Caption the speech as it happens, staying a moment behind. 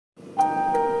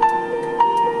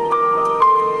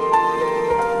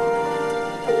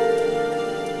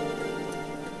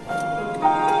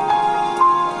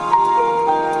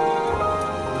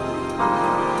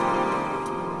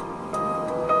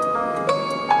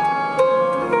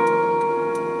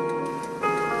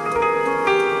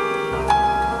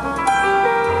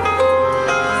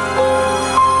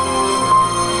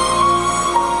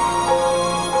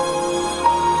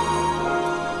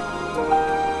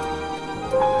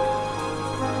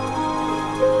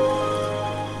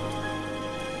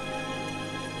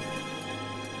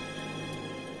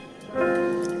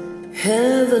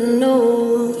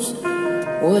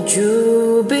what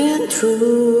you've been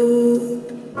through.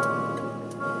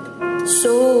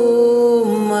 So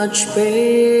much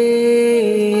pain,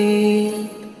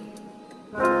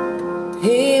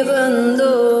 even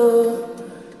though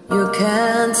you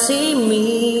can't see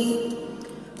me,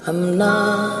 I'm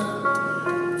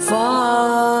not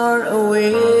far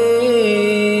away.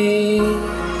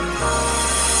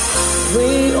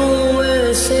 We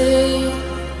always say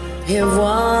if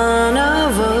one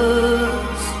of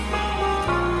us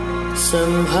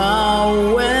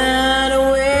somehow went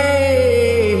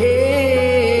away,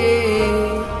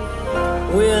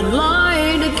 we'd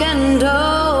light a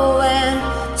candle and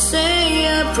say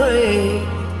a prayer,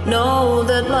 know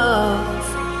that love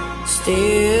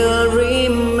still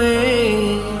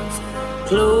remains.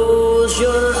 Close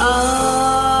your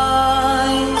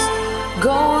eyes,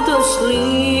 go to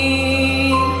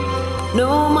sleep,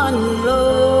 know my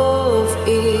love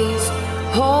is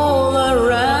all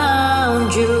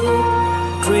around you.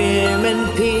 Dream in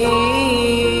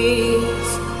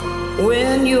peace.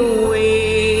 When you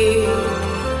wake,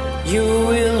 you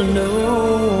will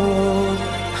know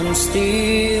I'm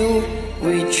still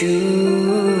with you.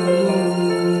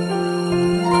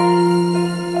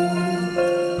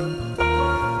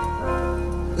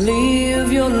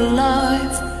 Live your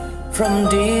life from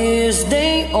this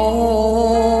day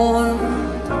on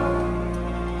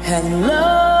and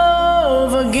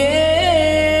love again.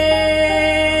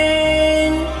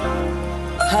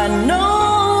 I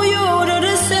know you do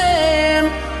the same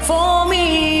for me.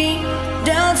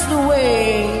 That's the way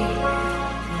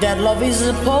that love is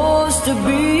supposed to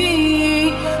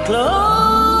be.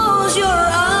 Close your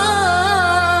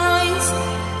eyes,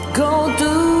 go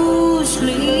to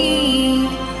sleep.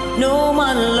 Know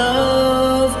my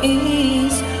love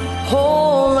is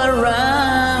all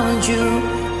around you.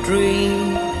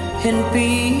 Dream in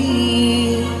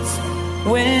peace.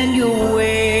 When you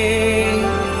wake,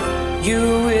 you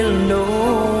will know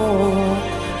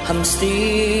I'm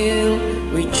still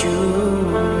with you.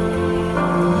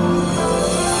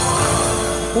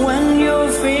 When you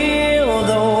feel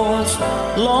those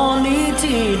lonely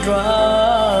teardrops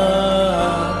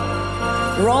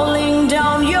rolling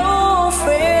down your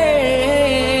face,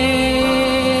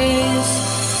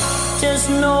 just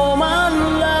know my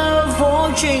love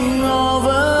watching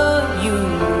over you.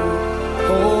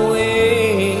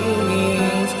 Always,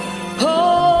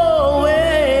 always.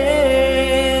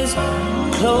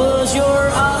 Close your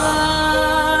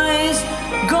eyes,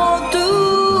 go to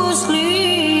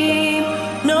sleep.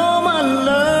 Know my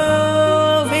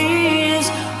love is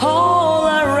all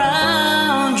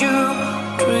around you.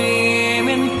 Dream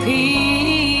in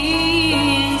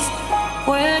peace.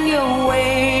 When you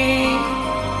wake,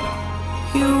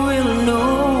 you will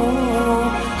know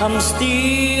I'm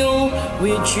still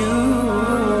with you.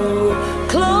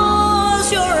 Close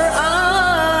your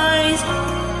eyes,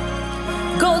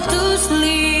 go to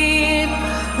sleep.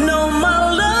 Know my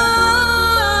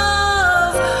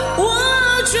love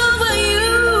watch over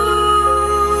you.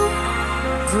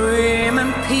 Dream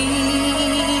in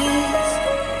peace.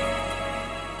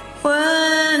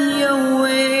 When you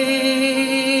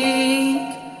wake,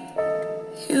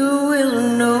 you will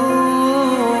know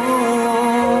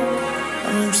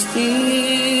I'm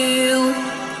still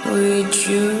with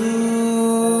you.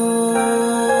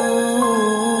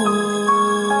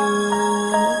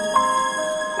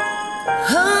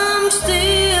 I'm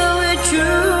still with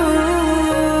you.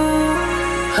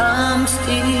 I'm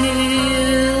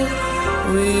still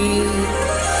with you.